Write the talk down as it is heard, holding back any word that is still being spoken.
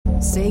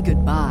Say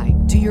goodbye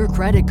to your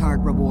credit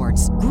card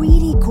rewards.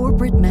 Greedy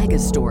corporate mega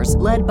stores,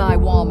 led by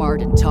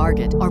Walmart and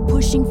Target, are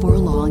pushing for a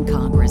law in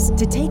Congress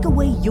to take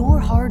away your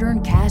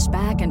hard-earned cash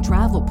back and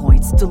travel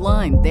points to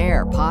line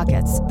their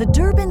pockets. The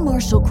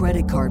Durbin-Marshall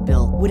credit card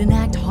bill would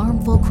enact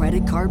harmful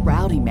credit card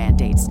routing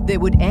mandates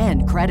that would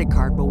end credit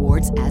card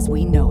rewards as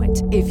we know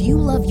it. If you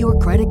love your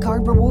credit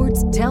card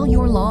rewards, tell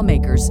your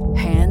lawmakers,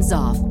 hands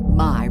off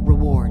my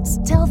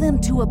rewards. Tell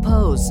them to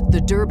oppose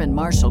the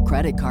Durbin-Marshall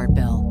credit card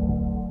bill.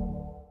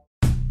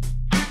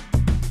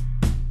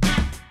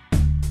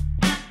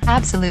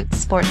 Absolute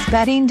sports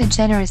betting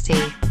degeneracy.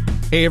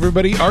 Hey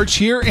everybody, Arch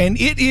here, and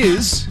it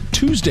is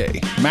Tuesday.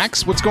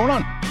 Max, what's going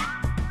on?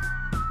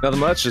 Nothing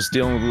much, just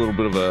dealing with a little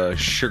bit of a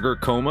sugar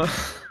coma.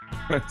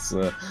 It's,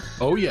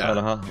 oh yeah, a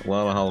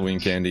lot of Halloween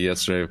candy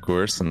yesterday, of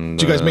course. And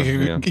did you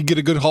guys get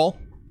a good haul?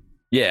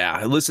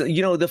 Yeah, listen,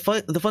 you know, the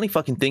funny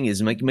fucking thing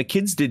is my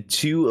kids did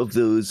 2 of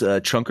those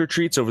trunk or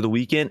treats over the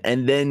weekend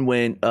and then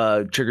went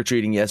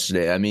trick-or-treating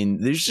yesterday. I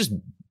mean, there's just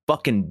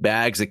fucking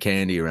bags of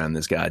candy around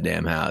this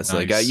goddamn house.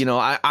 Nice.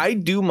 Like, I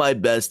do my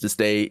best to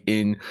stay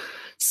in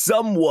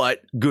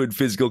somewhat good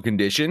physical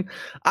condition.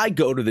 I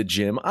go to the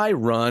gym, I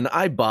run,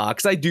 I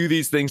box, I do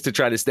these things to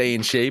try to stay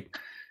in shape.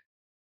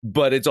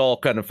 But it's all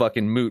kind of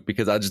fucking moot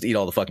because I just eat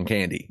all the fucking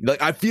candy.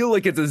 Like, I feel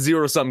like it's a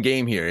zero-sum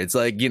game here. It's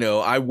like, you know,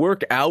 I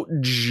work out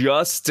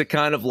just to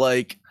kind of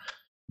like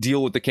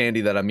deal with the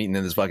candy that I'm eating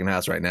in this fucking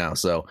house right now.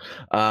 So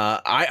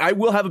I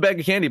will have a bag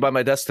of candy by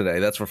my desk today.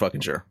 That's for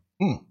fucking sure.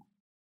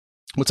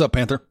 What's up,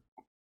 Panther?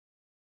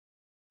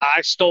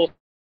 I stole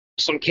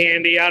some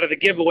candy out of the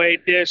giveaway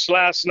dish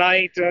last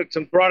night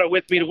and brought it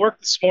with me to work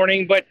this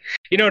morning. But,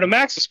 you know, to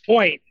Max's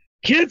point,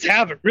 kids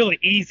have it really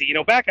easy. You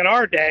know, back in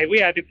our day, we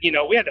had to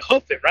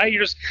hoof it, right?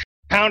 You're just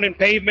pounding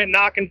pavement,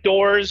 knocking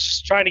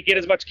doors, trying to get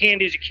as much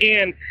candy as you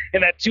can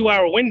in that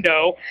 2-hour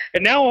window.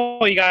 And now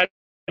all you got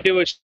to do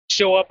is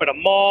show up at a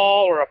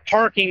mall or a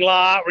parking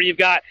lot where you've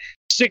got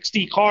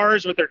 60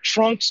 cars with their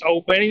trunks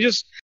open and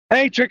just,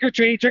 hey, trick or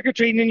treat,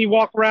 and then you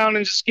walk around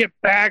and just get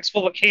bags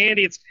full of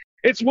candy.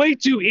 It's way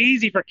too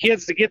easy for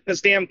kids to get this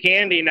damn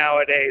candy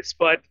nowadays,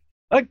 but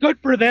good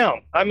for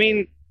them. I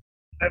mean,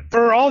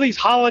 for all these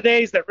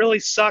holidays that really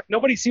suck,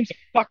 nobody seems to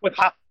fuck with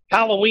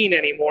Halloween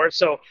anymore.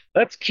 So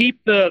let's keep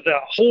the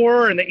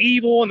horror and the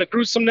evil and the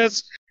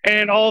gruesomeness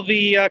and all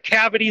the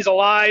cavities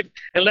alive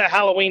and let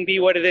Halloween be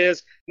what it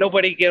is.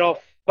 Nobody get off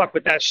fuck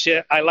with that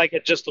shit. I like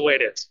it just the way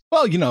it is.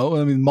 Well, you know,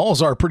 I mean,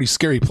 malls are a pretty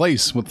scary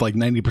place with like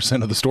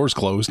 90% of the stores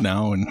closed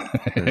now, and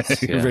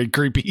very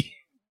creepy.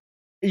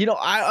 You know,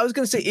 I was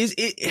going to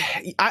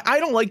say, I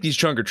don't like these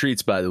trunk or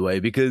treats, by the way,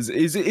 because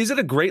is it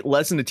a great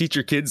lesson to teach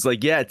your kids,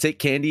 like, yeah, take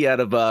candy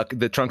out of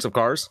the trunks of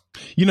cars?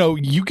 You know,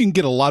 you can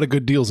get a lot of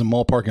good deals in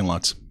mall parking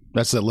lots.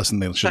 That's the lesson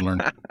they should learn.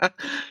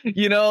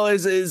 You know,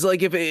 is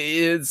like if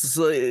it's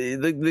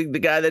the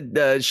guy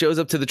that shows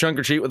up to the trunk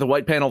or treat with a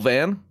white panel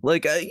van,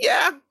 like,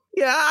 yeah,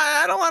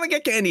 I don't want to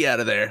get candy out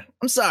of there.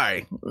 I'm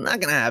sorry.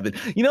 Not going to happen.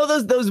 You know,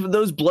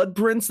 those blood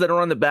prints that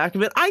are on the back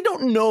of it? I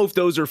don't know if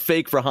those are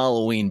fake for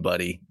Halloween,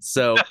 buddy.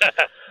 So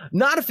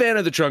not a fan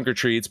of the trunk or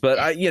treats, but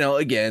I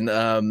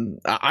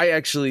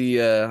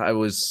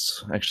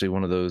was actually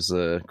one of those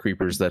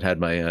creepers that had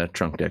my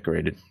trunk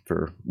decorated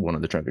for one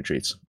of the trunk or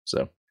treats.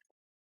 So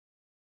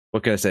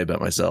what can I say about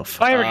myself?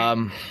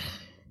 I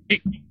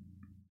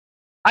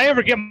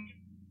ever get...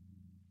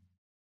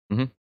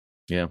 Mm-hmm.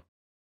 Yeah.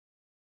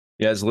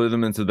 Yeah, just lure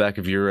them into the back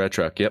of your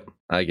truck. Yep,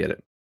 I get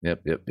it.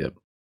 Yep.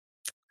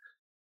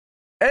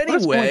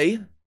 Anyway.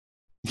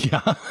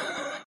 Yeah.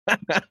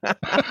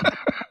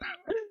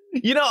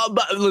 You know,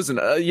 but listen,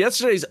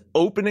 yesterday's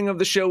opening of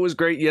the show was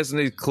great.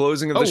 Yesterday's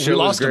closing of the show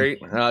was great.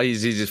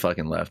 He's just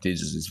fucking left.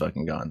 He's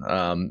fucking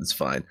gone. It's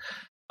fine.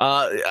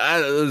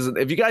 Listen,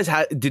 if you guys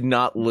did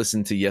not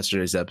listen to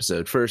yesterday's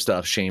episode, first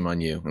off, shame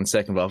on you. And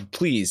second off,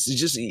 please,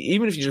 just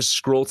even if you just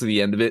scroll to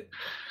the end of it,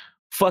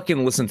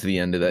 fucking listen to the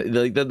end of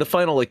that. The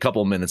final like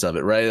couple minutes of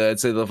it, right? I'd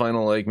say the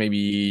final like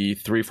maybe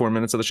 3-4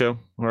 minutes of the show.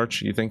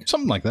 Arch, you think?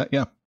 Something like that,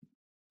 yeah.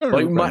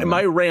 Like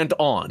my rant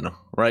on,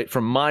 right?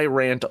 From my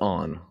rant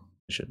on.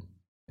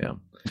 Yeah.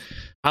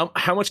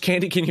 How much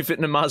candy can you fit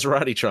in a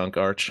Maserati trunk,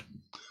 Arch?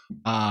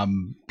 A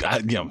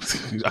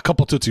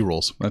couple Tootsie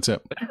Rolls. That's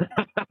it.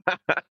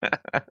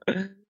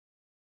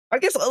 I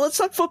guess let's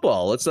talk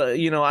football. Let's I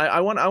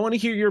want to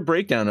hear your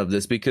breakdown of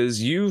this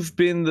because you've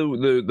been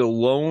the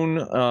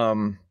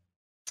lone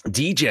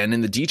degen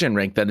in the degen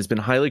rank that has been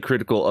highly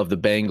critical of the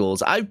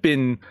Bengals. I've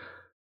been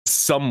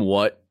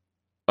somewhat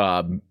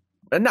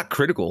not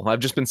critical. I've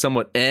just been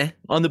somewhat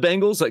on the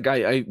Bengals. Like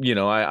I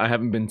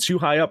haven't been too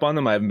high up on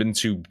them. I haven't been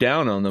too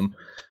down on them.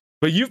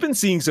 But you've been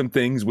seeing some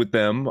things with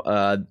them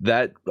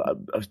that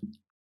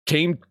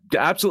came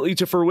absolutely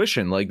to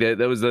fruition. Like that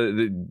was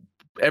the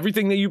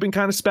everything that you've been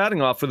kind of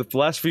spouting off for the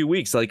last few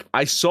weeks. Like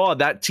I saw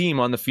that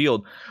team on the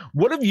field.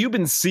 What have you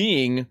been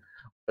seeing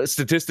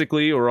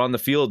statistically or on the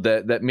field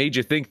that made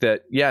you think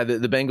that, yeah, the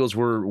Bengals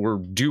were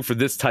due for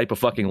this type of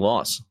fucking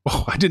loss?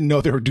 Oh, I didn't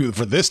know they were due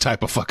for this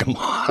type of fucking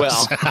loss.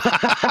 Well,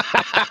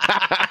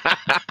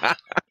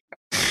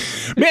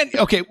 man, And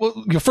okay,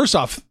 well, first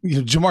off,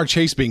 Jamar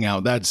Chase being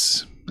out,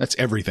 that's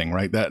everything,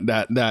 right?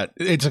 That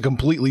it's a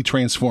completely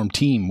transformed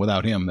team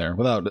without him there,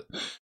 without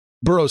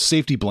Burrow's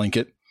safety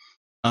blanket.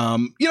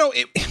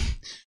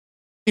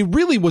 It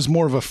really was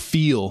more of a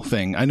feel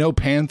thing. I know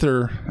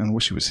Panther. I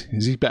wish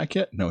is he back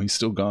yet? No, he's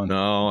still gone.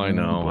 No, I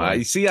know.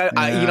 I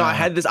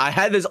had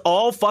this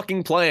all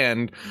fucking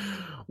planned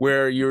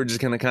where you were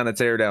just going to kind of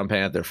tear down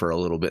Panther for a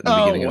little bit in the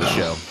beginning of the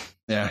show.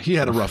 Yeah, he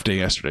had a rough day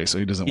yesterday, so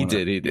he doesn't want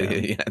to. He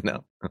did. Yeah,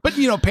 no. But,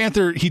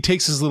 Panther, he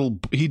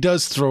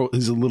does throw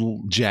his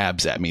little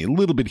jabs at me a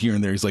little bit here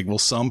and there. He's like, well,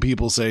 some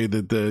people say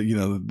that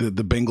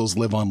the Bengals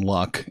live on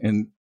luck.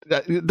 And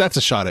that's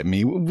a shot at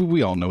me.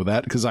 We all know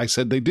that because I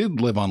said they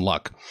did live on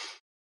luck.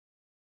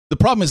 The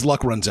problem is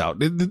luck runs out.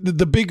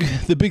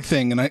 The big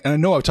thing, and I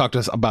know I've talked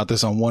about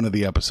this on one of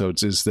the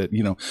episodes, is that,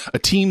 a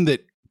team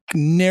that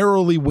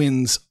narrowly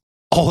wins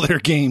all their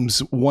games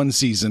one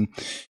season,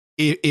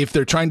 if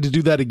they're trying to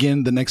do that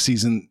again the next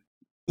season,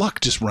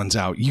 luck just runs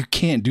out. You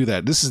can't do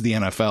that. This is the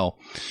NFL.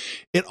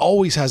 It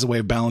always has a way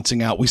of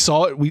balancing out. We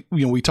saw it.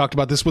 We talked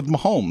about this with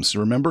Mahomes.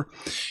 Remember,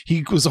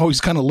 he was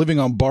always kind of living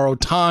on borrowed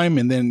time,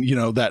 and then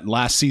that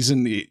last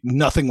season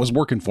nothing was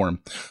working for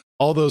him.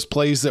 All those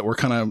plays that were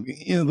kind of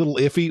a little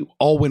iffy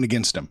all went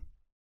against him.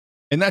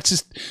 And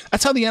that's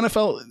how the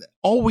NFL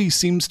always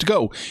seems to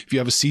go. If you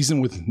have a season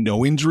with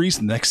no injuries,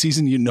 the next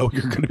season you're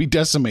going to be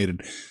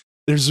decimated.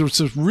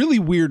 There's a really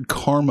weird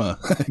karma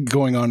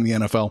going on in the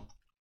NFL.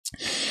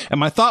 And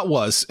my thought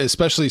was,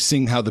 especially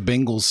seeing how the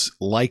Bengals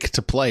like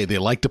to play, they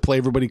like to play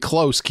everybody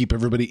close, keep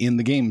everybody in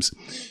the games.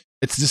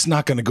 It's just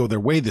not going to go their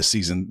way this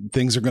season.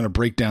 Things are going to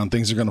break down.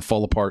 Things are going to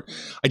fall apart.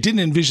 I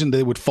didn't envision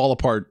they would fall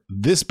apart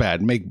this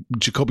bad, make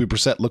Jacoby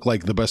Brissett look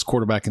like the best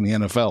quarterback in the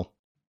NFL.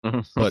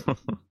 But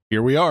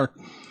here we are.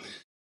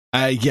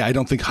 I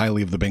don't think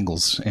highly of the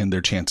Bengals and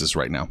their chances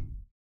right now.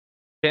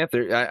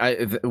 Panther,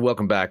 I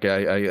welcome back. I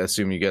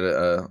assume you get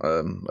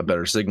a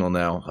better signal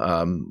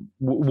now.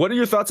 What are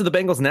your thoughts of the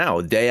Bengals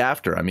now, day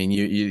after? I mean,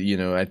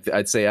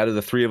 I'd say out of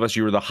the three of us,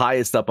 you were the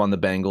highest up on the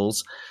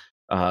Bengals.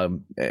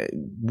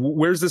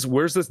 Where's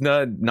this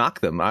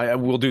knock them? I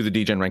will do the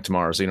Degen rank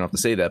tomorrow, so you don't have to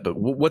say that. But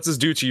what's this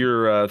do to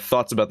your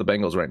thoughts about the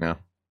Bengals right now?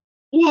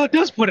 Well, it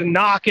does put a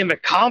knock in the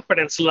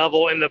confidence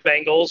level in the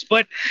Bengals,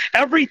 but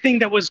everything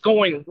that was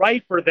going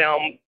right for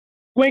them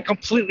went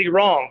completely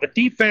wrong. The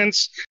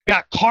defense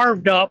got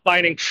carved up by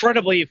an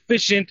incredibly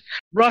efficient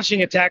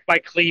rushing attack by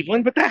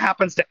Cleveland, but that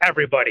happens to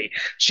everybody.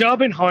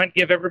 Chubb and Hunt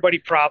give everybody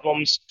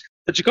problems.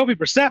 The Jacoby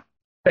Brissett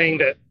thing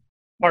that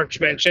March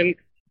mentioned,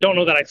 don't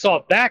know that I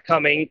saw that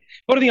coming.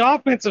 But on the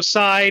offensive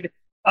side,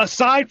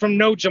 aside from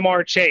no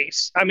Jamar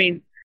Chase, I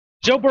mean,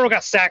 Joe Burrow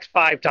got sacked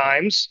 5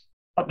 times.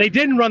 They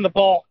didn't run the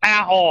ball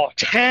at all.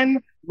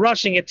 10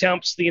 rushing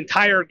attempts the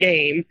entire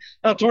game.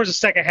 Towards the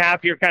second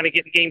half, you're kind of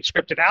getting game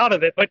scripted out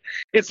of it, but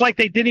it's like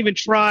they didn't even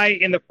try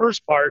in the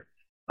first part.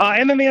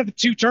 And then they had the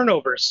 2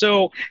 turnovers.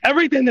 So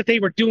everything that they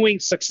were doing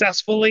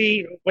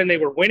successfully when they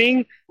were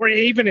winning, or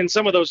even in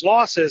some of those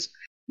losses,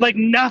 like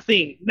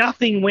nothing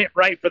went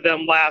right for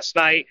them last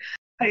night.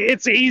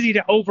 It's easy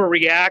to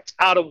overreact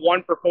out of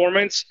one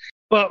performance,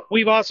 but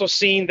we've also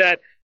seen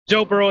that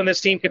Joe Burrow and this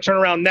team can turn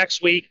around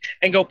next week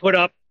and go put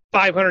up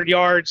 500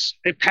 yards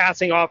in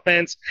passing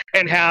offense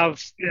and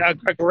have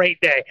a great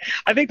day.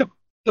 I think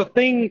the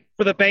thing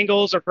for the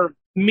Bengals, or for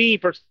me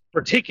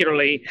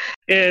particularly,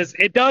 is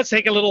it does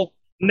take a little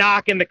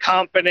knock in the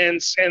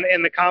confidence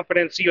and the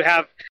confidence you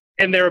have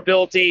in their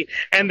ability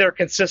and their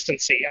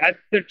consistency.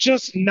 They're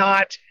just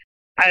not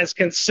as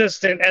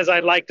consistent as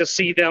I'd like to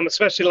see them,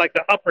 especially like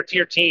the upper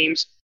tier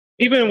teams.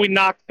 Even when we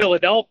knocked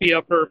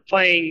Philadelphia for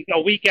playing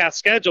a weak-ass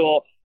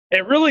schedule,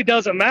 it really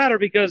doesn't matter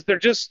because they're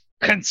just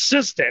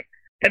consistent.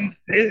 And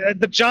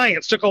the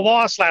Giants took a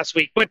loss last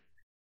week, but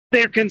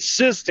they're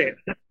consistent.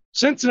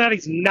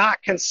 Cincinnati's not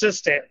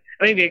consistent.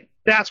 I think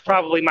that's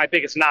probably my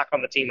biggest knock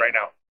on the team right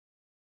now.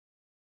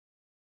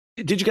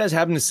 Did you guys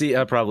happen to see,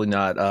 probably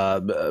not,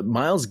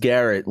 Myles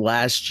Garrett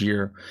last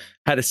year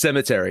had a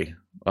cemetery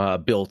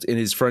built in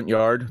his front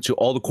yard to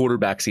all the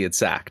quarterbacks he had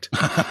sacked.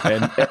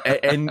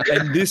 And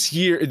this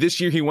year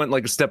he went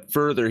like a step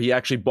further. He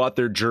actually bought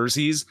their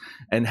jerseys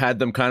and had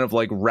them kind of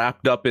like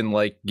wrapped up in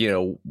like,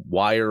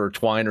 wire or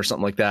twine or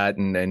something like that.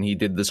 And he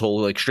did this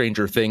whole like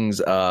Stranger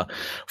Things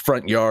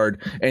front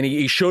yard. And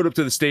he showed up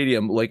to the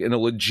stadium like in a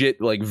legit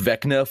like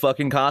Vecna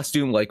fucking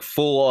costume, like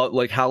full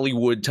like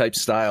Hollywood type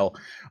style.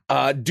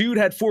 Dude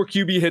had 4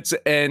 QB hits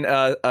and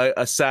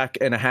a sack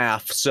and a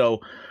half.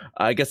 So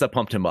I guess that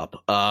pumped him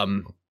up.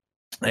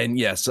 And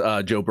yes,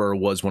 Joe Burrow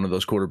was one of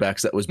those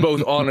quarterbacks that was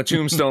both on a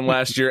tombstone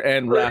last year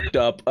and wrapped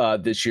up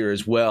this year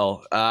as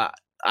well. I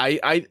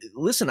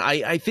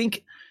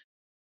think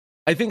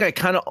I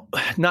kind of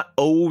not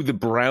owe the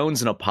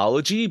Browns an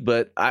apology,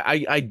 but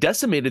I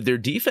decimated their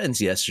defense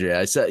yesterday.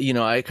 I said,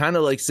 I kind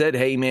of like said,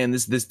 hey man,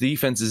 this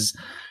defense is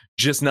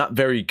just not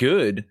very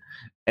good.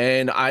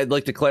 And I'd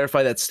like to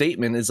clarify that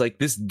statement is like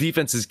this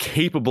defense is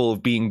capable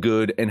of being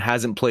good and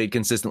hasn't played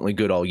consistently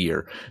good all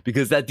year,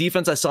 because that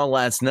defense I saw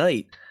last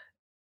night,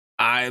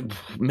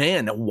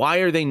 why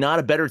are they not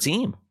a better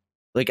team?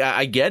 Like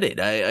I get it.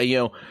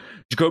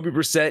 Jacoby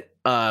Brissett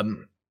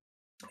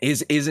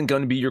isn't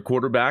going to be your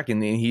quarterback,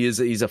 and he's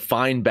a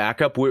fine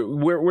backup.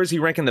 Where's he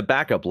ranking the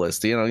backup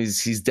list?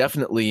 He's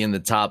definitely in the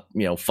top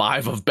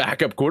 5 of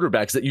backup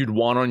quarterbacks that you'd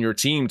want on your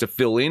team to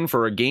fill in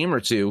for a game or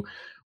two.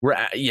 Where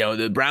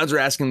the Browns are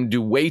asking him to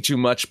do way too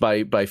much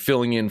by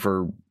filling in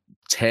for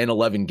 10,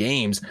 11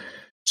 games.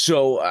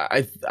 So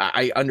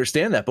I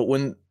understand that, but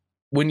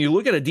when you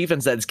look at a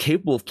defense that's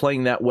capable of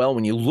playing that well,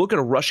 when you look at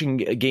a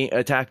rushing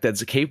attack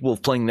that's capable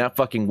of playing that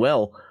fucking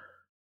well,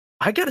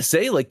 I gotta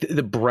say, like,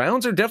 the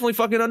Browns are definitely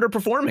fucking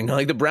underperforming.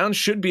 Like, the Browns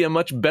should be have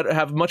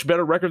a much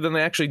better record than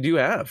they actually do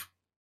have.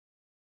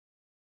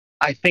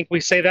 I think we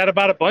say that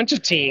about a bunch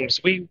of teams.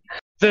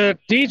 The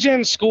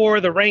DGen score,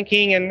 the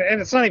ranking, and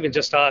it's not even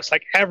just us.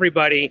 Like,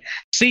 everybody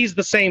sees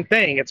the same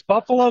thing. It's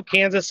Buffalo,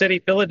 Kansas City,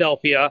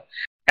 Philadelphia.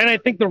 And I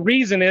think the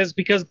reason is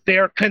because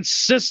they're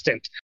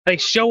consistent. They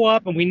show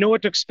up, and we know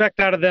what to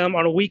expect out of them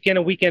on a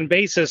weekend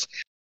basis.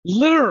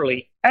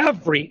 Literally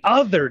every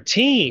other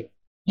team,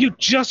 you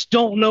just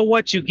don't know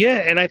what you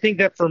get. And I think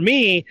that for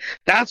me,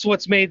 that's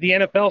what's made the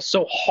NFL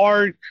so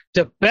hard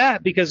to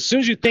bet, because as soon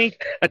as you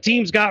think a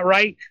team's got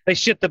right, they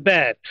shit the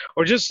bed.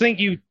 Or just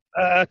think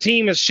a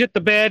team has shit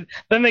the bed,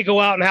 then they go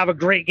out and have a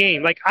great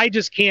game. Like, I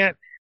just can't,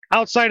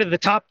 outside of the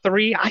top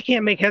 3, I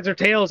can't make heads or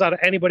tails out of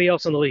anybody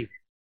else in the league.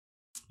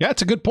 Yeah,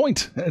 it's a good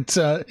point. It's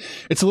a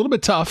little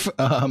bit tough.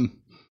 I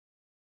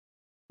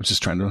was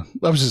just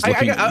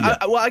looking.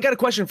 I got a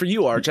question for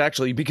you, Arch,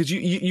 actually, because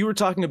you were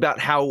talking about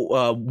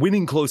how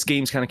winning close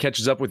games kind of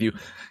catches up with you.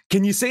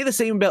 Can you say the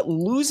same about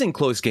losing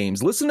close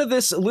games? Listen to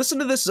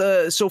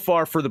this so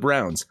far for the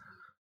Browns.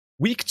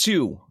 Week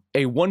 2,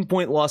 a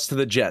 1-point loss to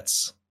the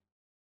Jets.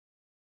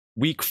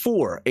 Week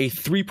 4, a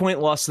 3-point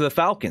loss to the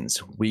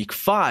Falcons. Week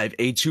 5,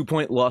 a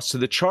 2-point loss to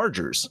the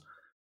Chargers.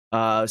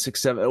 6,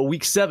 7.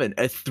 Week 7,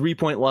 a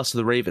 3-point loss to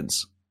the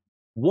Ravens.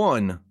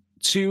 1,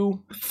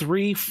 2,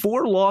 3,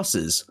 4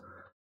 losses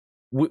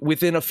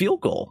within a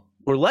field goal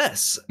or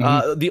less.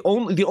 Mm-hmm.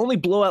 The only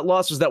blowout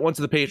loss was that one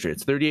to the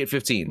Patriots,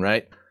 38-15,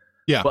 right?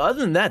 Yeah. But other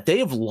than that, they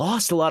have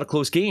lost a lot of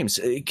close games.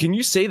 Can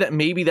you say that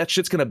maybe that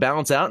shit's going to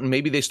balance out and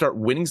maybe they start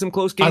winning some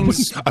close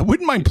games? I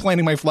wouldn't mind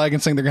planting my flag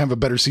and saying they're going to have a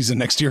better season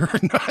next year.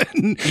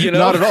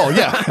 Not at all.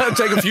 Yeah.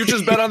 Take a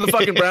futures bet on the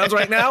fucking Browns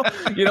right now,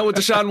 with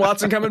Deshaun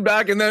Watson coming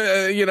back and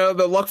then,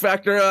 the luck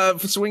factor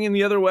swinging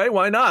the other way.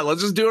 Why not?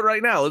 Let's just do it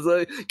right now.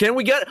 Can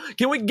we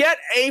get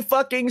a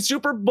fucking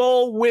Super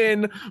Bowl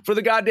win for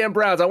the goddamn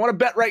Browns? I want to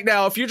bet right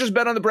now a futures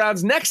bet on the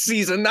Browns next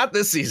season, not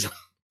this season.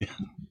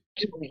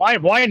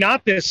 Why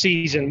not this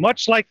season?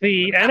 Much like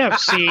the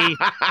NFC,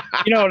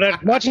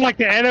 much like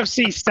the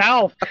NFC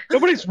South,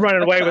 nobody's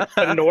running away with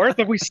the North.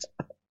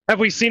 Have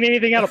we seen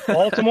anything out of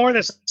Baltimore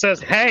that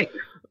says, "Hey,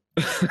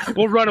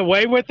 we'll run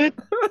away with it"?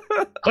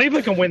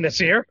 Cleveland can win this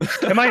year.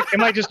 Am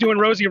I just doing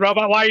Rosie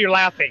Robot? Why are you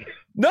laughing?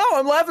 No,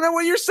 I'm laughing at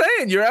what you're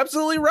saying. You're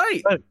absolutely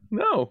right.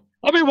 No.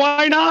 I mean,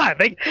 why not?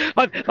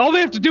 All they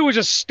have to do is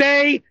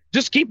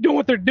just keep doing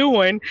what they're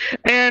doing.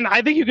 And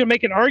I think you can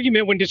make an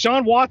argument when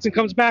Deshaun Watson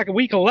comes back in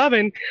week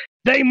 11,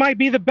 they might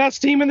be the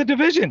best team in the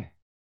division.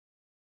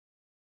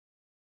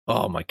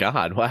 Oh my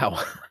God.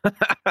 Wow.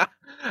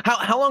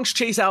 How long's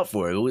Chase out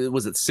for?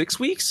 Was it 6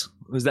 weeks?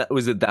 Was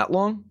it that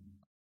long?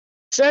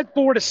 Said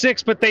 4 to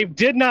 6, but they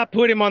did not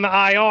put him on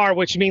the IR,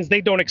 which means they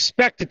don't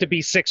expect it to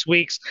be 6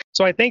 weeks.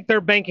 So I think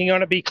they're banking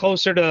on it be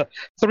closer to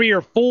 3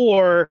 or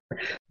 4,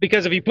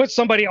 because if you put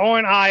somebody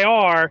on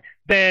IR,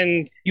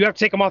 then you have to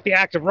take them off the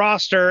active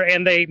roster,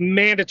 and they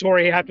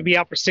mandatory have to be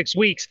out for 6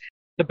 weeks.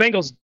 The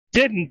Bengals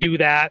didn't do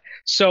that,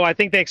 so I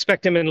think they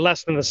expect him in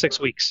less than the 6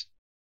 weeks.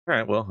 All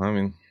right. Well, I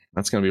mean,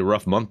 that's going to be a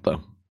rough month,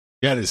 though.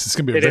 Yeah, it is. It's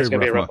going to be a very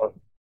rough month.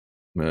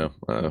 Yeah.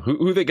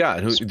 Who they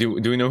got? Do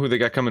we know who they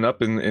got coming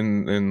up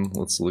in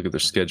let's look at their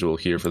schedule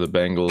here for the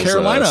Bengals.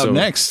 Carolina up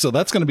next, so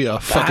that's going to be a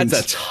fucking.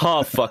 That's a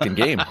tough fucking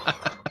game.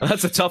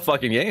 That's a tough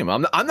fucking game.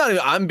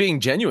 I'm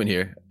being genuine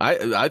here.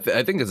 I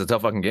think it's a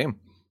tough fucking game.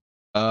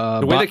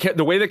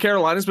 The way that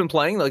Carolina's been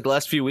playing like the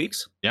last few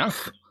weeks. Yeah.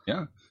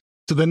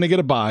 So then they get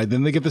a bye.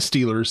 Then they get the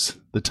Steelers,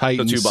 the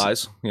Titans, the 2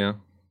 byes. Yeah,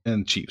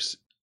 and Chiefs.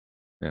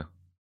 Yeah,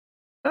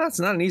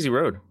 that's not an easy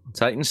road.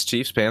 Titans,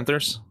 Chiefs,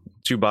 Panthers,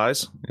 2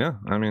 byes. Yeah,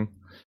 I mean.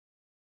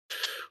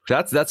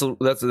 That's a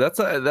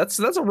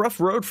rough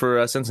road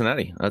for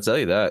Cincinnati. I'll tell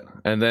you that.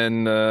 And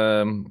then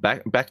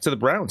back to the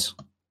Browns.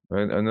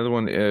 Right? Another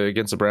one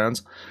against the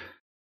Browns.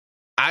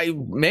 I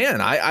worry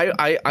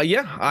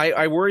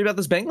about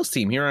this Bengals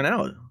team here on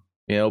out.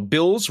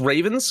 Bills,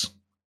 Ravens,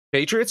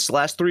 Patriots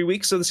last 3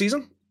 weeks of the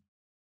season.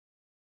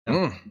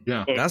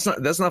 Yeah, that's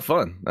not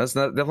fun. That's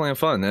not definitely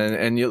fun.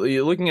 And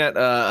you're looking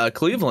at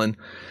Cleveland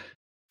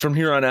from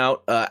here on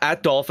out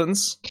at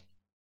Dolphins.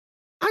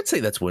 I'd say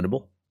that's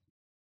winnable.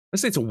 I'd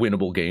say it's a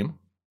winnable game.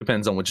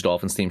 Depends on which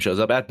Dolphins team shows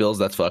up. At Bills,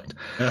 that's fucked.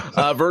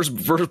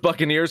 Versus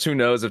Buccaneers, who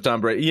knows if Tom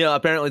Brady...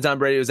 apparently Tom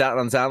Brady was out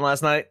on town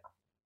last night.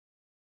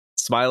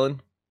 Smiling.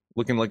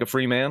 Looking like a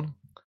free man.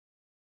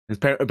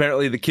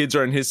 Apparently the kids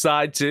are on his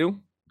side, too.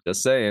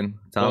 Just saying.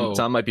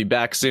 Tom might be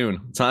back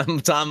soon.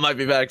 Tom might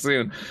be back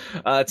soon.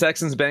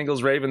 Texans,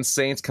 Bengals, Ravens,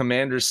 Saints,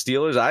 Commanders,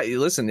 Steelers.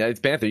 Listen,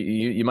 Panther,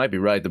 you might be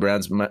right. The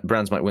Browns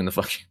might win the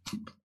fucking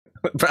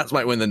Browns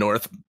might win the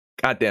North.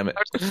 God damn it.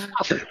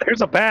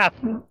 There's a path.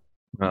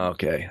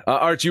 Okay.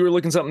 Art, you were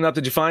looking something up.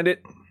 Did you find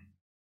it?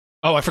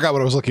 Oh, I forgot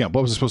what I was looking up.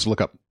 What was I supposed to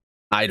look up?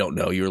 I don't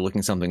know. You were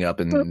looking something up,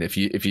 and if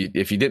you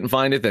didn't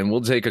find it, then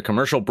we'll take a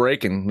commercial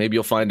break, and maybe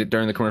you'll find it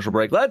during the commercial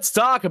break. Let's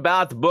talk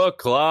about the book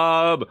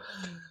club.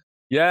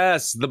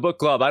 Yes, the book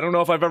club. I don't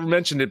know if I've ever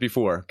mentioned it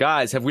before.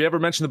 Guys, have we ever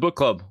mentioned the book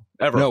club?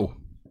 Ever? No.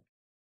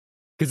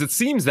 Because it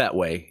seems that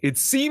way. It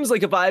seems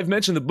like if I've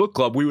mentioned the book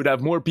club, we would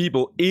have more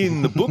people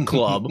in the book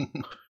club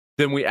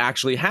than we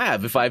actually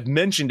have if I've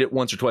mentioned it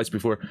once or twice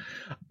before.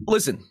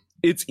 Listen,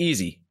 it's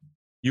easy.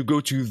 You go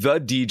to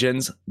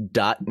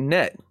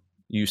thedegens.net.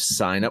 You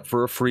sign up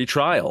for a free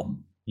trial.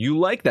 You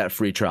like that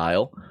free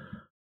trial.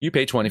 You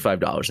pay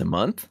 $25 a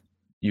month.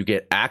 You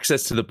get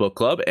access to the book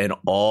club and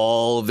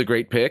all of the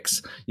great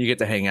picks. You get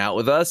to hang out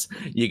with us.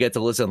 You get to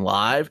listen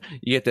live.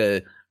 You get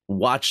to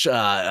watch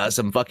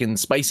some fucking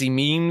spicy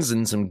memes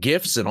and some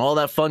GIFs and all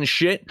that fun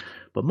shit.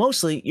 But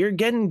mostly, you're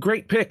getting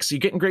great picks. You're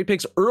getting great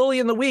picks early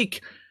in the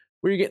week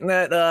where you're getting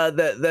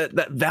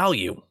that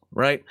value,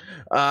 right?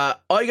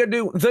 All you got to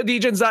do,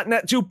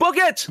 thedegens.net to book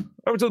it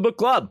over to the book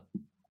club.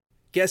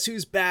 Guess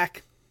who's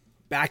back?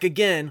 Back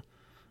again.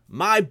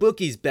 My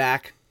bookie's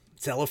back.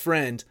 Tell a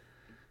friend.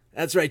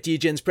 That's right,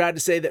 Degens. Proud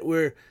to say that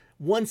we're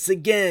once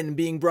again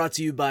being brought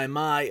to you by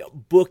my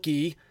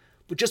bookie.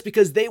 But just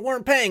because they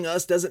weren't paying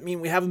us doesn't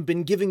mean we haven't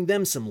been giving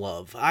them some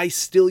love. I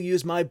still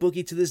use my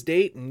bookie to this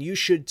date, and you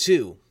should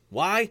too.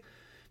 Why?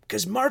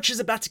 Because March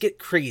is about to get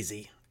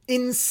crazy.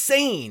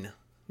 Insane.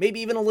 Maybe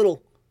even a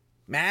little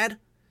mad.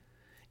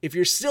 If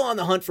you're still on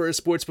the hunt for a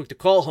sportsbook to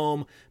call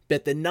home,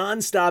 bet the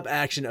non-stop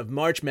action of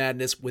March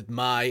Madness with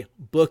my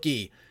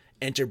bookie.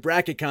 Enter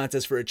bracket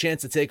contests for a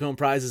chance to take home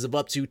prizes of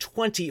up to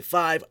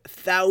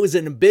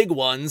 25,000 big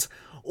ones,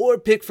 or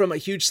pick from a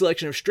huge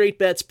selection of straight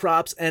bets,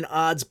 props, and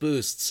odds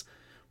boosts.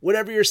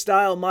 Whatever your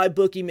style,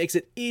 MyBookie makes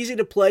it easy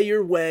to play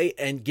your way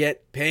and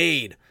get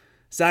paid.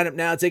 Sign up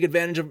now, take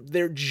advantage of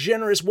their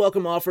generous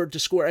welcome offer to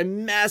score a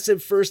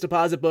massive first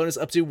deposit bonus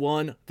up to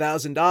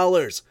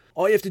 $1,000.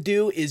 All you have to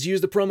do is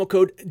use the promo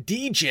code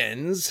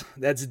DEGENS,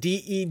 that's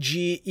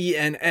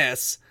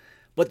DEGENS,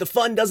 but the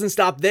fun doesn't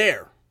stop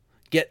there.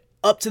 Get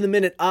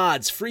up-to-the-minute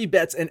odds, free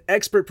bets, and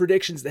expert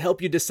predictions to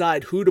help you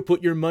decide who to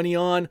put your money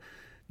on.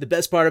 The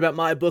best part about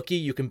MyBookie,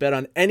 you can bet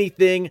on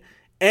anything,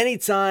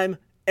 anytime,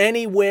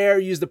 anywhere.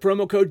 Use the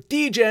promo code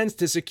DEGENS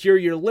to secure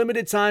your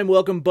limited-time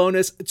welcome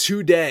bonus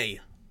today.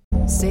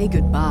 Say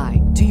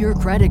goodbye to your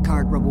credit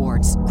card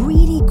rewards.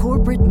 Greedy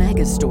corporate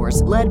mega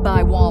stores, led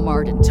by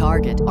Walmart and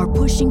Target, are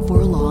pushing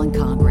for a law in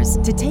Congress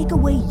to take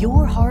away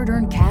your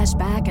hard-earned cash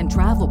back and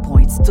travel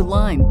points to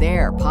line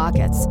their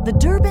pockets. The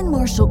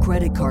Durbin-Marshall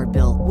credit card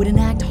bill would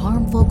enact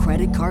harmful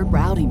credit card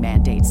routing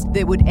mandates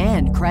that would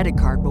end credit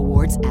card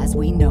rewards as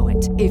we know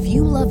it. If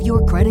you love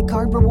your credit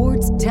card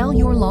rewards, tell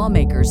your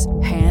lawmakers,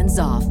 hands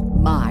off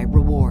my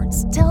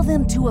rewards. Tell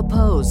them to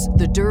oppose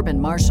the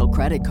Durbin-Marshall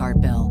credit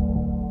card bill.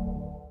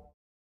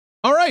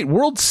 All right,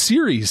 World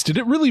Series. Did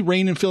it really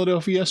rain in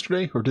Philadelphia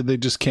yesterday, or did they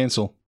just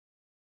cancel?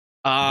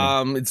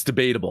 It's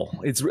debatable.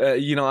 It's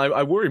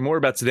I worry more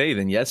about today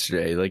than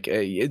yesterday.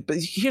 But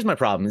here's my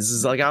problem. This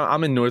is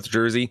I'm in North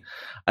Jersey.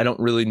 I don't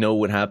really know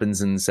what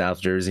happens in South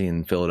Jersey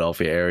and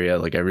Philadelphia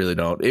area. I really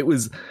don't. It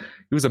was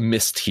a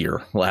mist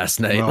here last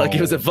night. No.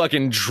 It was a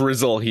fucking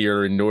drizzle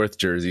here in North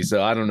Jersey.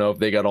 So I don't know if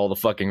they got all the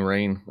fucking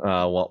rain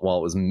while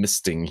it was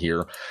misting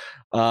here.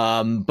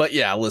 But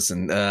yeah,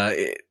 listen.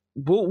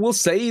 We'll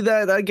say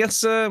that I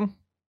guess the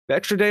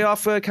extra day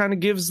off kind of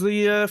gives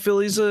the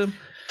Phillies a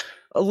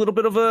little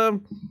bit of a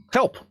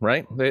help,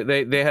 right?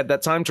 They had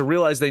that time to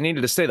realize they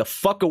needed to stay the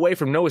fuck away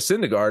from Noah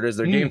Syndergaard as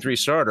their Game 3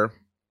 starter,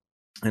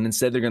 and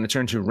instead they're going to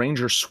turn to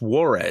Ranger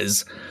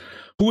Suarez,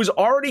 who has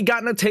already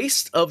gotten a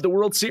taste of the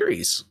World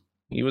Series.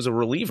 He was a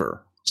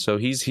reliever, so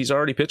he's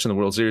already pitched in the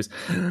World Series.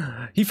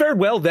 He fared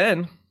well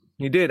then.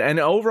 He did, and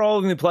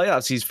overall in the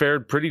playoffs, he's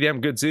fared pretty damn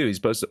good too. He's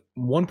posted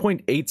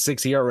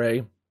 1.86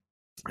 ERA.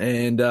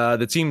 And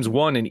the team's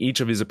won in each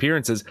of his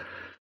appearances.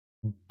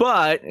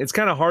 But it's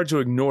kind of hard to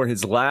ignore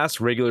his last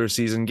regular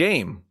season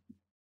game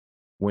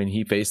when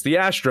he faced the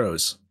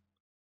Astros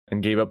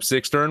and gave up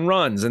 6 earned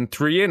runs in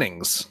 3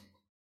 innings.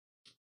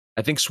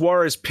 I think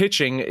Suarez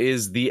pitching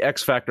is the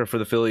X factor for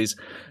the Phillies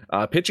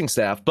pitching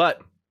staff.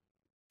 But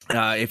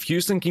if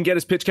Houston can get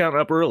his pitch count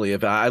up early,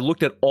 if I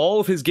looked at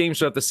all of his games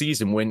throughout the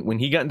season when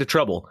he got into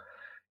trouble,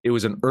 it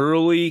was an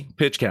early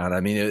pitch count. I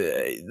mean,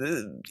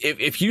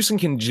 if Houston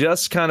can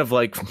just kind of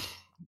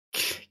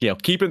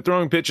keep him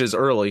throwing pitches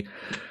early,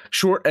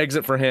 short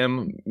exit for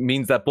him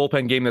means that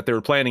bullpen game that they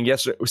were planning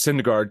yesterday with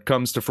Syndergaard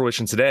comes to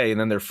fruition today, and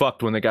then they're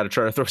fucked when they got to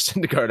try to throw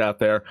Syndergaard out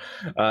there.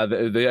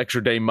 The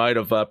extra day might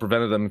have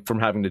prevented them from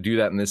having to do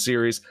that in this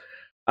series.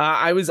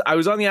 I was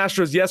on the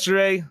Astros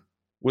yesterday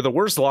with a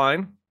worse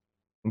line.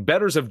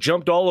 bettors have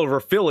jumped all over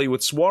Philly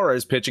with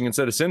Suarez pitching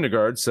instead of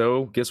Syndergaard.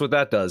 So guess what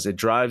that does? It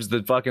drives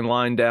the fucking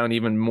line down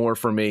even more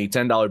for me.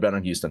 $10 bet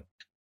on Houston.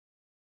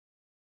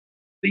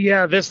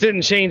 Yeah, this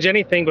didn't change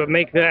anything but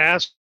make the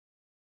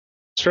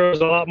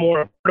Astros a lot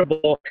more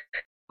affordable.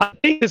 I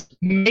think this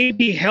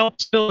maybe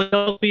helps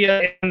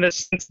Philadelphia in the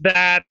sense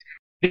that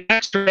the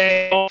extra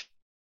day off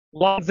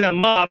lines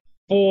them up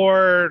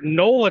for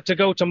Nola to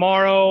go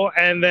tomorrow,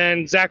 and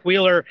then Zach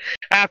Wheeler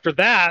after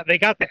that.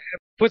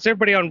 Puts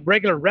everybody on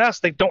regular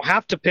rest. They don't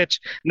have to pitch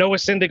Noah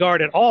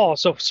Syndergaard at all.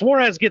 So if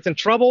Suarez gets in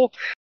trouble,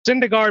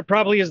 Syndergaard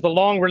probably is the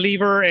long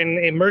reliever and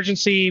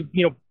emergency,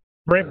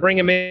 bring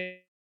him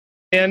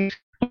in.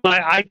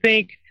 But I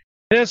think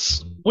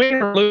this win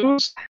or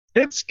lose,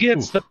 this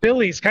gets the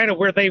Phillies kind of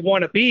where they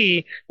want to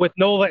be with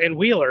Nola and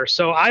Wheeler.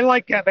 So I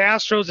like the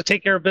Astros to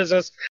take care of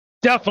business.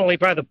 Definitely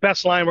probably the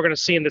best line we're going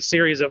to see in the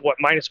series at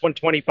minus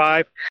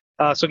 125.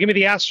 So give me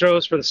the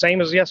Astros for the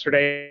same as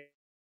yesterday,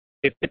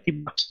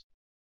 $50.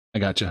 I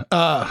gotcha.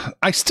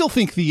 I still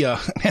think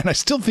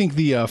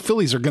the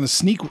Phillies are going to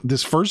sneak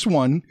this first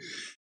one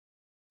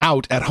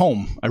out at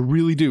home. I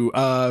really do.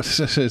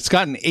 It's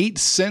gotten 8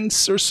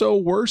 cents or so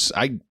worse.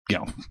 I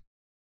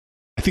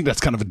think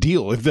that's kind of a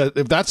deal. If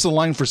that's the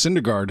line for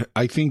Syndergaard,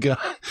 I think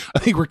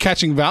we're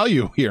catching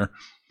value here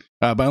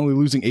by only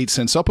losing 8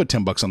 cents. I'll put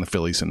 $10 on the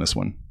Phillies in this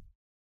one.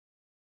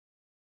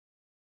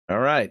 All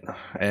right,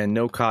 and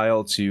no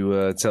Kyle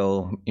to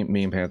tell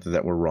me and Panther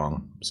that we're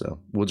wrong. So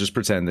we'll just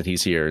pretend that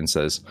he's here and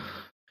says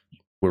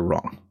we're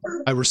wrong.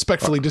 I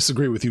respectfully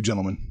disagree with you,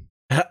 gentlemen.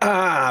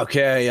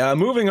 Okay.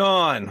 Moving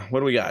on.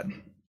 What do we got?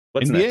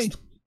 What's NBA. Next?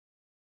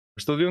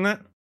 We're still doing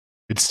that?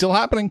 It's still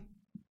happening.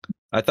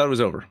 I thought it was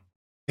over.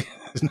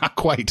 It's not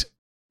quite.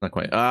 Not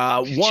quite.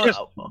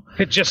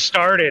 It just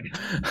started.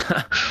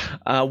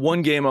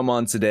 One game I'm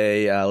on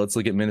today. Let's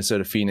look at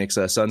Minnesota Phoenix.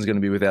 Suns going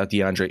to be without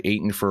DeAndre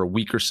Ayton for a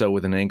week or so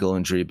with an ankle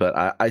injury,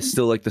 but I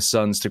still like the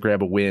Suns to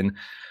grab a win.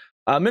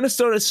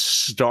 Minnesota's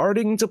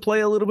starting to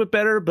play a little bit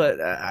better, but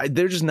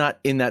they're just not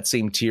in that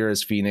same tier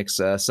as Phoenix.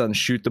 Suns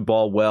shoot the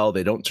ball well.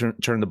 They don't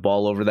turn the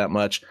ball over that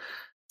much.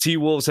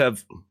 T-Wolves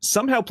have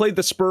somehow played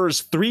the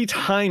Spurs 3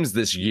 times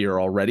this year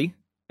already,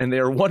 and they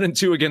are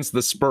 1-2 against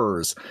the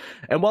Spurs.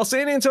 And while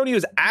San Antonio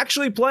is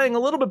actually playing a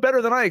little bit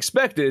better than I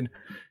expected,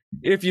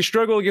 if you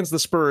struggle against the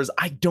Spurs,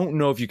 I don't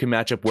know if you can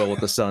match up well with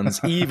the Suns,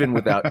 even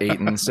without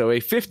Ayton. So a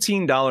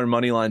 $15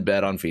 money line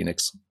bet on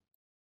Phoenix.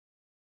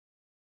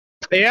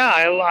 Yeah,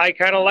 I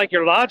kind of like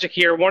your logic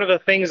here. One of the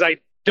things I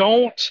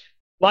don't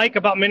like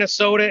about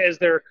Minnesota is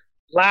their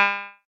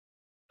lack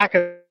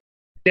of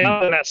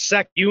depth in that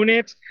sec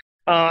unit.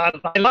 I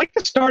like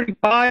the starting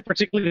 5,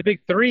 particularly the big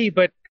 3,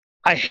 but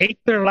I hate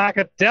their lack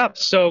of depth.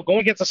 So going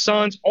against the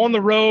Suns on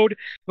the road,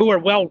 who are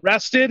well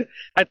rested,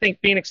 I think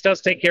Phoenix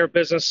does take care of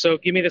business. So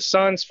give me the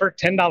Suns for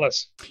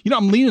 $10.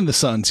 I'm leaning the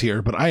Suns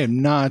here, but I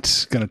am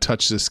not going to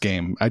touch this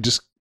game. I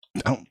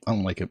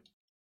don't like it.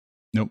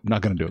 Nope,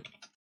 not going to do it.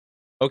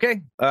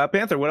 Okay,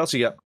 Panther, what else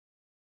you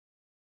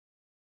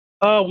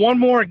got? One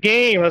more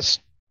game. Let's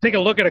take a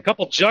look at a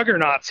couple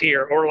juggernauts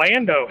here.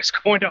 Orlando is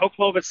going to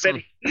Oklahoma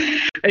City.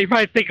 And you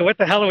probably thinking, what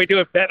the hell are we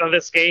doing betting on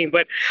this game?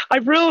 But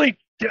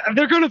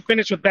they're going to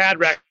finish with bad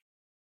record.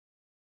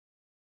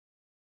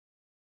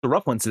 A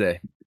rough one today.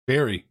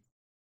 Very.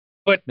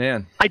 But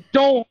man, I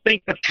don't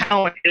think the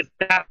talent is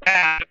that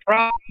bad. The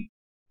problem.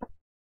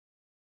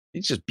 He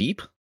just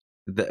beep?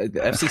 The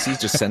FCC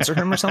just censor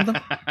him or something?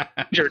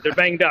 They're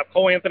banged up.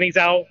 Cole Anthony's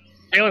out.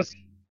 Jalen's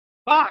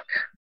fuck.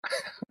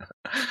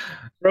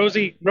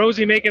 Rosie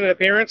making an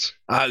appearance.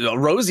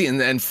 Rosie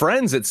and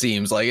friends. It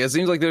seems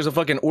like there's a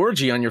fucking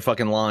orgy on your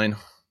fucking line.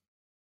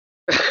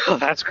 Oh,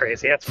 that's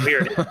crazy. That's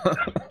weird.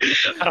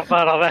 I don't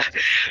follow all that.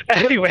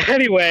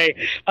 Anyway,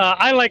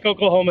 I like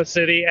Oklahoma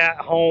City at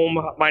home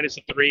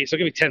 -3. So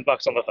give me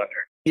 $10 on the Thunder.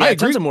 Yeah, I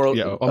agree. Tons of moral.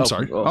 Yeah, I'm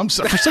sorry. I'm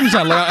sorry. For some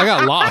reason, I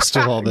got lost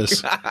with all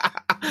this.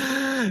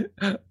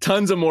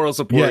 Tons of moral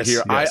support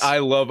here. Yes. I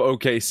love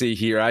OKC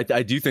here. I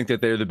do think that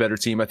they're the better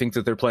team. I think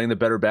that they're playing the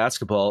better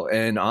basketball.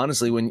 And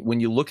honestly, when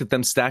you look at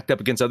them stacked up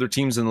against other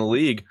teams in the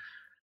league,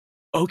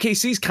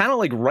 OKC's kind of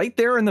like right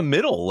there in the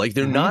middle. Like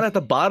they're not at the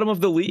bottom of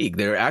the league.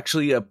 They're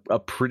actually a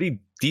pretty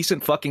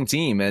decent fucking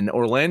team. And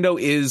Orlando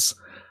is,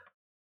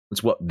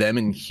 it's what, them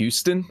in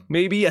Houston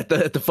maybe at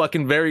the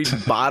fucking very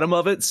bottom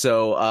of it.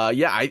 So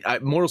I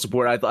moral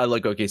support. I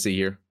like OKC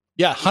here.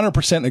 Yeah,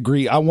 100%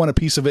 agree. I want a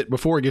piece of it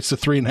before it gets to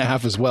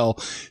 3.5 as well.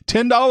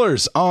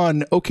 $10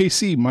 on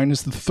OKC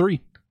 -3.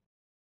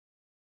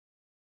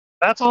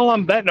 That's all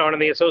I'm betting on in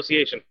the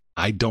association.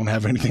 I don't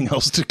have anything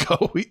else to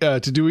go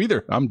to do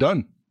either. I'm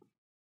done.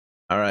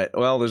 All right.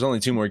 Well, there's only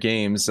 2 more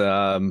games. You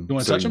want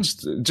to touch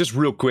them? Just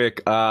real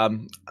quick.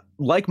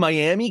 Like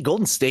Miami,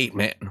 Golden State,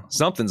 man,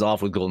 something's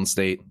off with Golden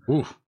State.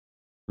 Ooh.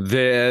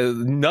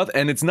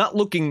 And it's not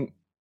looking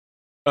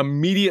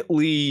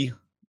immediately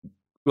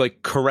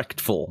like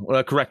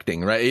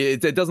correcting, right?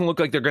 It doesn't look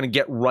like they're going to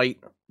get right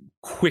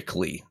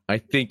quickly. I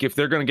think if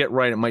they're going to get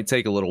right, it might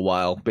take a little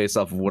while based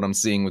off of what I'm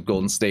seeing with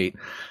Golden State.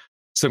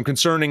 Some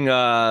concerning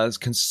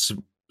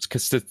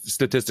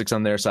statistics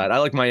on their side. I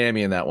like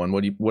Miami in that one.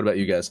 What about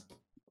you guys?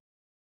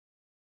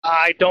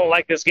 I don't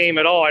like this game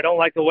at all. I don't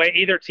like the way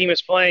either team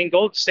is playing.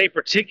 Golden State,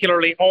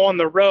 particularly on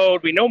the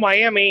road. We know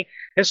Miami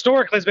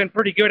historically has been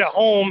pretty good at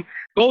home.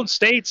 Golden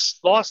State's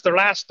lost their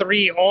last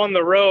 3 on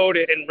the road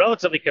in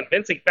relatively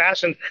convincing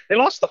fashion. They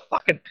lost the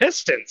fucking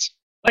Pistons.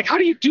 Like, how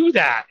do you do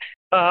that?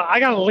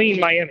 I got to lean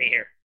Miami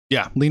here.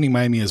 Yeah, leaning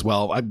Miami as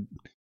well.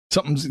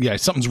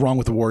 Something's wrong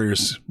with the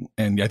Warriors,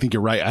 and I think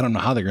you're right. I don't know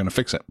how they're going to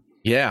fix it.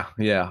 Yeah.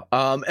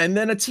 And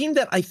then a team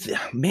that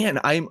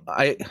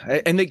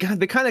and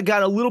they kind of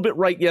got a little bit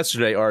right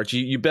yesterday, Arch.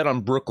 You bet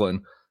on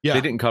Brooklyn. Yeah.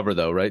 They didn't cover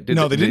though, right? They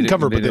didn't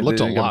cover, but they looked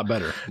a lot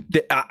better.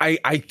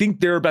 I think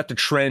they're about to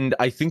trend.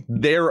 I think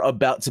they're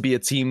about to be a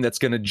team that's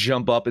going to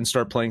jump up and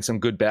start playing some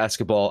good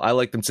basketball. I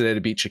like them today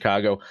to beat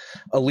Chicago.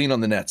 A lean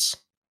on the Nets.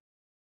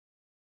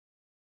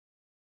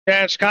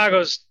 Yeah,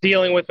 Chicago's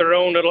dealing with their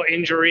own little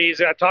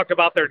injuries. I talked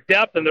about their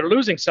depth, and they're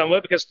losing some of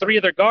it because 3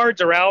 of their guards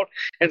are out,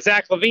 and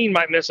Zach LaVine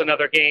might miss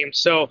another game.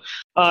 So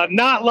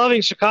not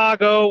loving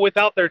Chicago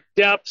without their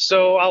depth,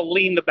 so I'll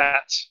lean the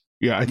bats.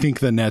 Yeah, I think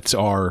the Nets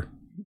are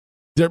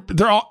they'll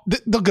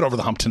get over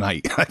the hump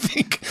tonight. I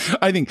think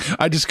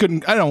I just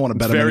couldn't. I don't want to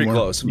bet them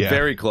anymore.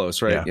 Very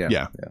close, right?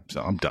 Yeah.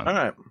 So I'm done. All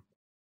right.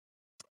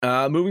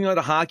 Moving on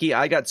to hockey,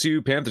 I got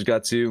 2, Panthers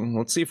got 2.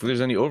 Let's see if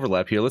there's any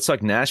overlap here. Let's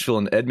talk Nashville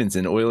and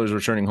Edmonton. Oilers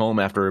returning home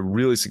after a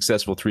really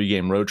successful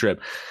 3-game road trip.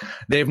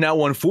 They've now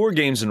won 4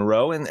 games in a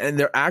row, and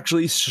they're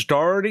actually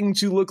starting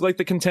to look like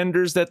the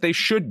contenders that they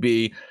should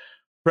be.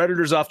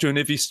 Predators off to an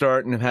iffy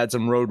start and have had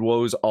some road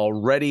woes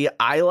already.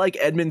 I like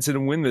Edmonton to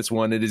win this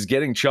one. It is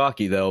getting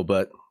chalky, though,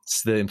 but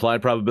the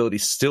implied probability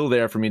is still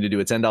there for me to do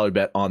a $10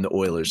 bet on the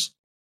Oilers.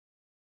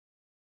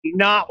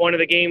 Not one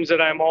of the games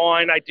that I'm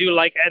on. I do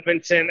like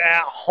Edmonton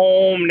at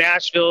home.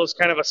 Nashville is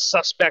kind of a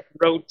suspect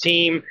road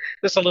team.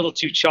 Just a little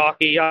too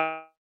chalky.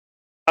 I'll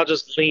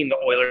just lean the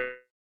Oilers.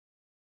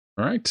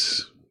 All right.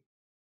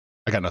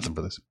 I got nothing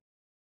for this.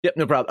 Yep,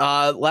 no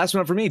problem. Last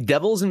one for me,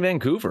 Devils in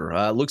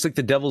Vancouver. Looks like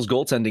the Devils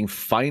goaltending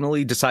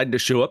finally decided to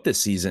show up this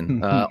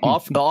season.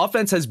 The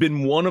offense has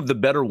been one of the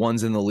better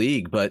ones in the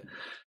league, but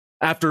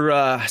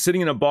after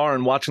sitting in a bar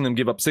and watching them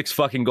give up 6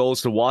 fucking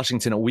goals to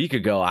Washington a week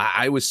ago,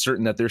 I was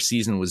certain that their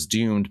season was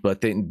doomed.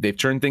 But they've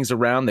turned things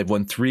around. They've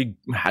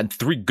had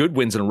 3 good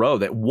wins in a row.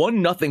 That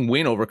 1-0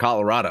 win over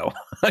Colorado.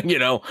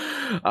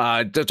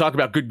 To talk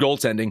about good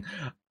goaltending.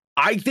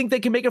 I think they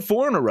can make it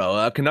 4 in a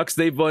row. Canucks,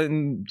 they've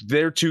won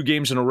their 2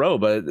 games in a row,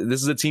 but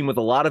this is a team with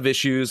a lot of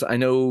issues. I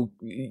know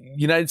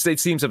United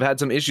States teams have had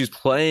some issues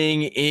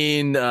playing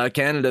in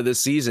Canada this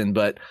season,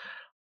 but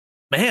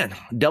man,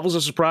 Devils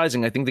are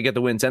surprising. I think they get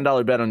the win.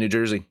 $10 bet on New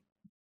Jersey.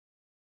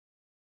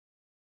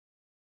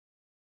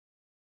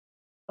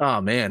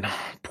 Oh, man.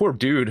 Poor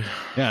dude.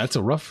 Yeah, it's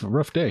a rough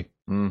day.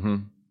 Mm-hmm.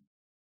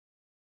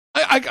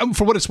 I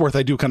for what it's worth,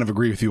 I do kind of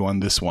agree with you on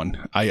this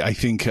one. I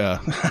think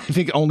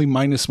only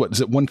minus, what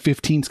is it,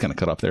 115 is kind of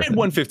cut off there.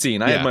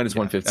 115. I had minus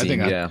 115.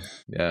 Yeah.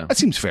 That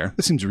seems fair.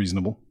 That seems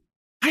reasonable.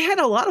 I had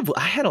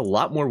a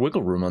lot more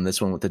wiggle room on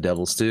this one with the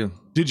Devils too.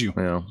 Did you?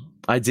 Yeah,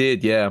 I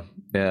did. Yeah,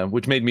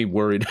 which made me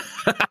worried.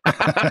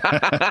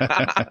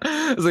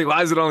 I was like,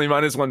 why is it only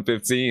minus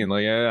 115?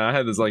 Like, I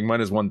had this like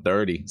minus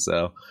 130.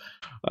 So,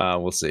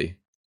 we'll see.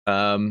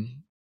 I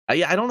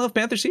don't know if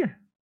Panthers here.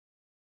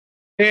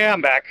 Yeah,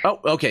 I'm back. Oh,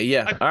 okay.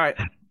 Yeah. All right.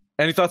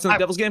 Any thoughts on the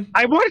Devils game?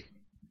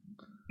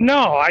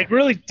 No, I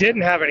really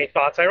didn't have any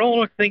thoughts. I don't know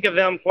what to think of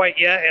them quite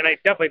yet, and I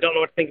definitely don't know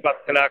what to think about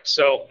the Canucks.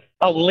 So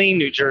I'll lean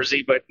New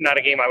Jersey, but not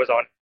a game I was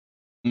on.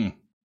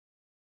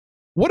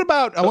 What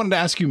about, I wanted to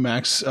ask you,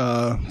 Max,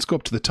 let's go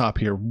up to the top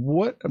here.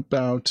 What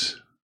about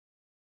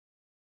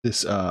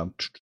this, where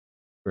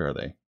are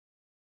they?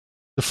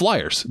 The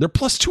Flyers. They're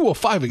plus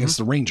 205 against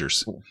the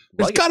Rangers.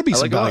 There's got to be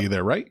some value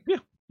there, right? Yeah.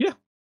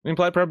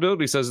 Implied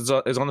probability says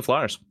it's on the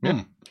Flyers.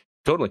 Yeah,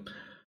 totally.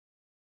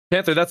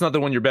 Panther, that's not the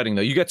one you're betting,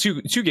 though. You got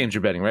two games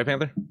you're betting, right,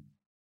 Panther?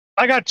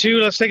 I got 2.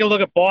 Let's take a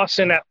look at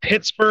Boston at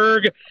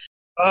Pittsburgh.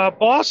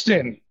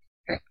 Boston,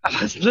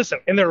 listen,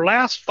 in their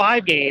last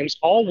 5 games,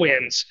 all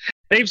wins,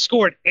 they've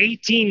scored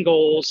 18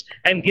 goals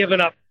and given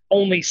up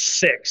only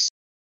 6.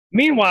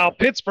 Meanwhile,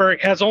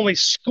 Pittsburgh has only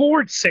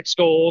scored 6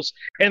 goals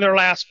in their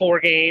last 4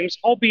 games,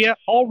 albeit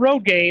all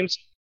road games.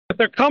 But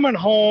they're coming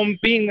home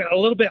being a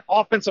little bit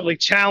offensively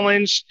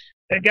challenged.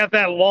 They got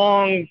that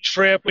long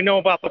trip. We know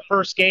about the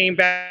first game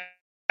back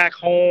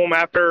home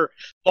after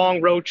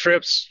long road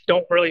trips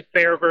don't really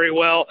fare very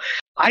well.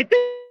 I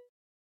think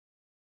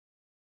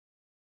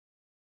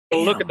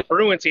look at the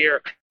Bruins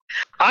here.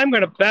 I'm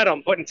going to bet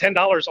them putting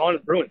 $10 on the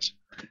Bruins.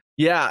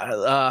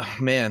 Yeah,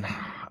 man.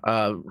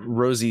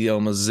 Rosie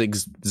almost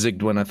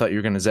zigged when I thought you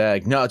were going to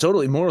zag. No,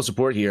 totally moral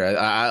support here.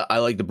 I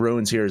like the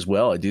Bruins here as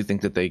well. I do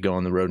think that they go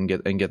on the road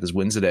and get this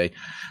win today.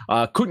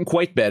 Couldn't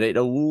quite bet it.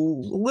 A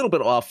little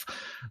bit off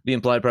the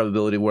implied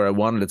probability where I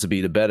wanted it to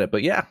be to bet it.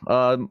 But yeah,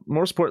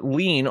 moral support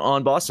lean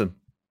on Boston.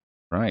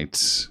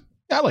 Right.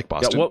 Yeah, I like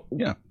Boston.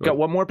 Got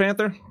one more,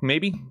 Panther?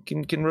 Maybe?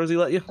 Can Rosie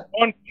let you?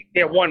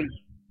 One.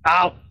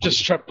 I'll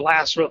just try to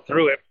blast right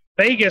through it.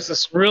 Vegas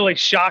is really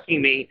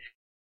shocking me.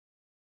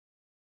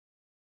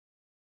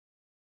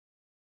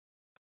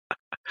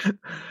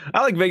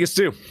 I like Vegas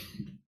too.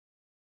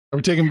 Are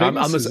we taking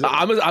Vegas?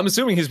 I'm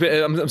assuming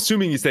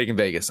he's taking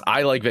Vegas.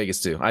 I like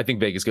Vegas too. I think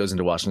Vegas goes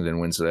into Washington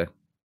and wins today.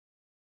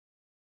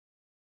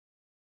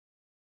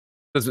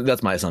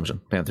 That's my assumption.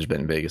 Panthers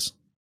betting Vegas.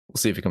 We'll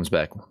see if he comes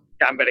back.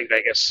 I'm betting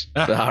Vegas.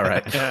 All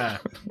right. I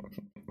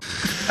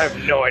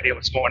have no idea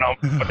what's going on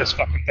with this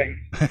fucking thing.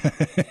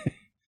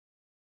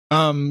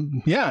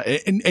 Yeah.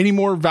 Any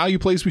more value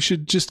plays we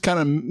should just kind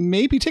of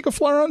maybe take a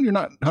flyer on? You're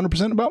not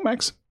 100% about,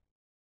 Max?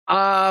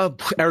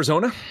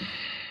 Arizona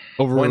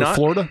over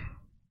Florida.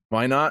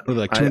 Why not? Or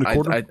like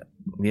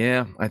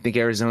 2.25. I think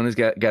Arizona's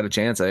got a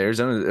chance.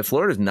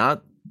 Florida's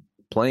not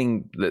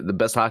playing the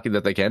best hockey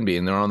that they can be,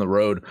 and they're on the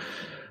road.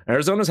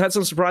 Arizona's had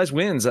some surprise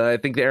wins. I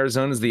think the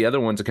Arizona's the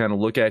other one to kind of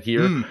look at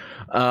here.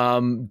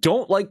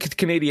 Don't like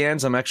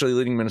Canadiens. I'm actually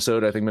leading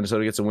Minnesota. I think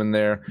Minnesota gets a win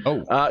there.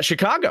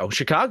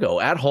 Chicago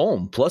at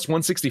home, plus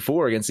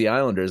 164 against the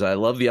Islanders. I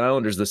love the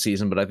Islanders this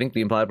season, but I think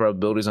the implied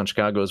probabilities on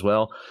Chicago as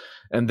well.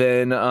 And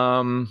then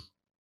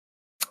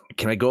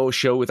can I go a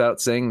show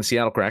without saying the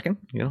Seattle Kraken?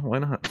 Why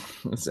not?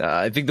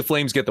 I think the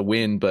Flames get the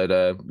win, but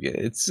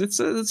it's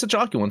a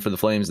chalky one for the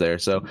Flames there.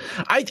 So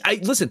I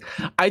listen.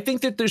 I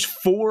think that there's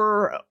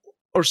 4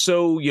 or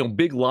so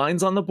big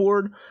lines on the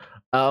board.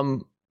 Bet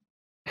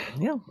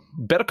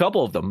a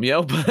couple of them.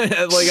 But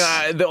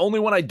the only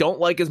one I don't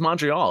like is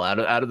Montreal out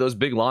of those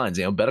big lines.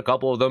 Bet a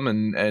couple of them,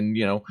 and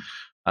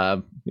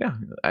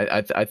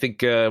I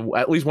think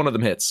at least one of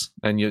them hits,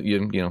 and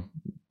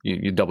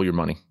you double your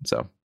money.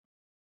 So.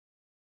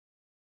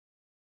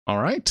 All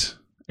right.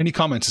 Any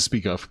comments to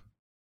speak of?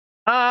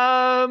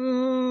 Rory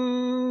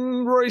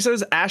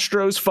says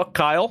Astros fuck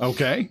Kyle.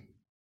 Okay.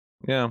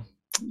 Yeah.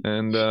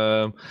 And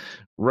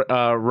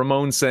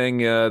Ramon saying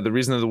the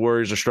reason that the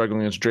Warriors are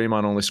struggling is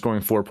Draymond only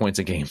scoring 4 points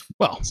a game.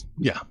 Well,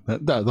 yeah,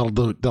 that'll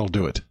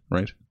do it,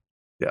 right?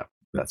 Yeah,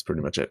 that's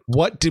pretty much it.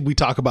 What did we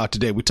talk about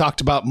today? We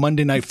talked about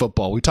Monday Night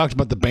Football. We talked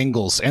about the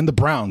Bengals and the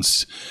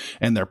Browns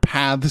and their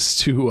paths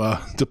to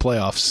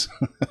playoffs.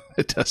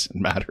 It doesn't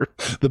matter.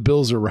 The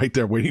Bills are right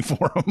there waiting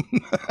for them.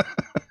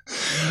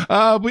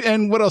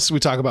 And what else did we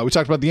talk about? We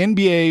talked about the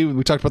NBA.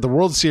 We talked about the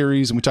World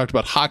Series, and we talked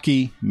about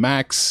hockey.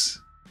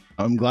 Max,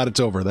 I'm glad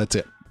it's over. That's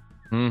it.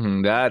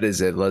 That is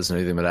it. Let us know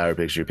anything about our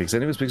picks, your picks.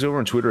 Any of us picks over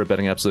on Twitter at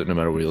Betting Absolute, no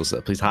matter where you'll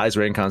set. Please highs,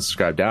 rate, comment,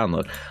 subscribe,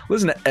 download.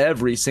 Listen to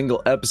every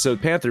single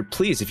episode. Panther,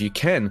 please, if you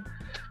can,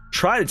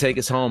 try to take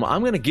us home.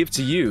 I'm going to give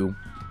to you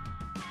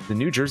the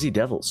New Jersey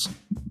Devils.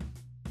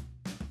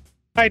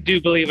 I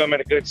do believe I'm in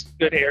a good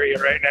area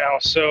right now.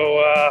 So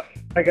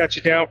I got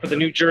you down for the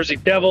New Jersey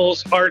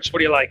Devils. Arch, what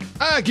do you like?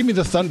 Give me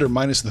the Thunder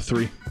minus the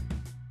 3.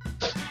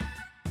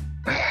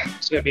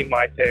 It's going to be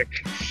my pick.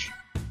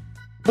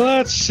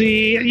 Let's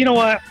see. You know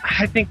what?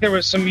 I think there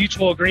was some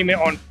mutual agreement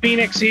on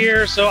Phoenix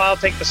here, so I'll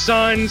take the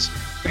Suns.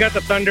 We got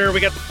the Thunder. We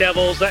got the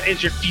Devils. That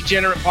is your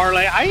degenerate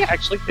parlay. I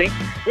actually think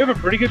we have a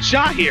pretty good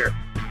shot here.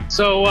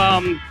 So,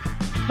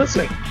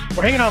 listen,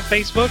 we're hanging on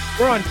Facebook.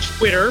 We're on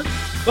Twitter,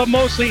 but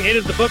mostly it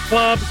is the book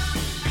club.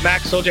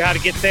 Max told you how to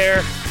get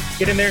there.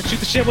 Get in there and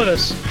shoot the shit with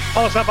us.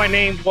 Call us out by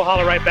name. We'll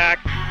holler right back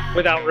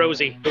without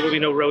Rosie. There will be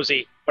no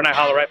Rosie when I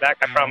holler right back,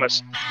 I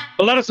promise.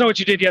 But let us know what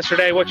you did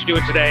yesterday, what you're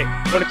doing today.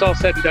 When it's all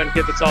said and done,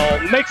 kids, it's all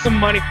make some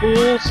money,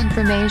 fools.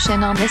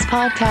 Information on this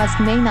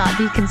podcast may not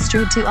be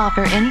construed to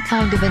offer any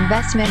kind of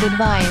investment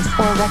advice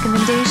or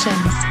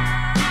recommendations.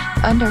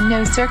 Under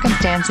no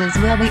circumstances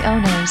will the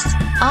owners,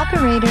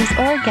 operators,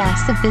 or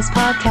guests of this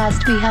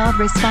podcast be held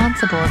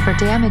responsible for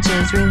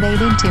damages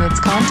related to its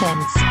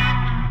contents.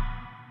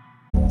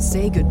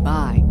 Say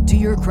goodbye to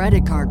your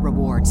credit card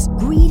rewards.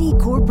 Greedy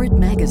corporate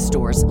mega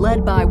stores,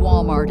 led by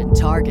Walmart and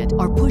Target,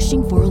 are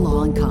pushing for a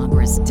law in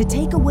Congress to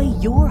take away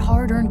your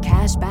hard-earned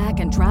cash back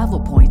and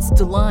travel points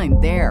to line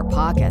their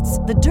pockets.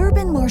 The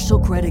Durbin-Marshall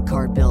credit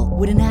card bill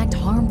would enact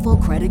harmful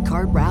credit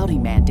card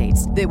routing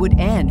mandates that would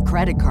end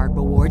credit card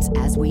rewards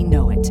as we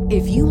know it.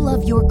 If you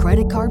love your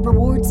credit card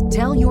rewards,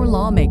 tell your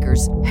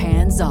lawmakers,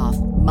 hands off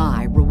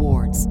my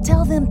rewards.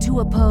 Tell them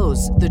to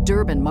oppose the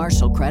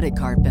Durbin-Marshall credit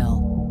card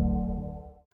bill.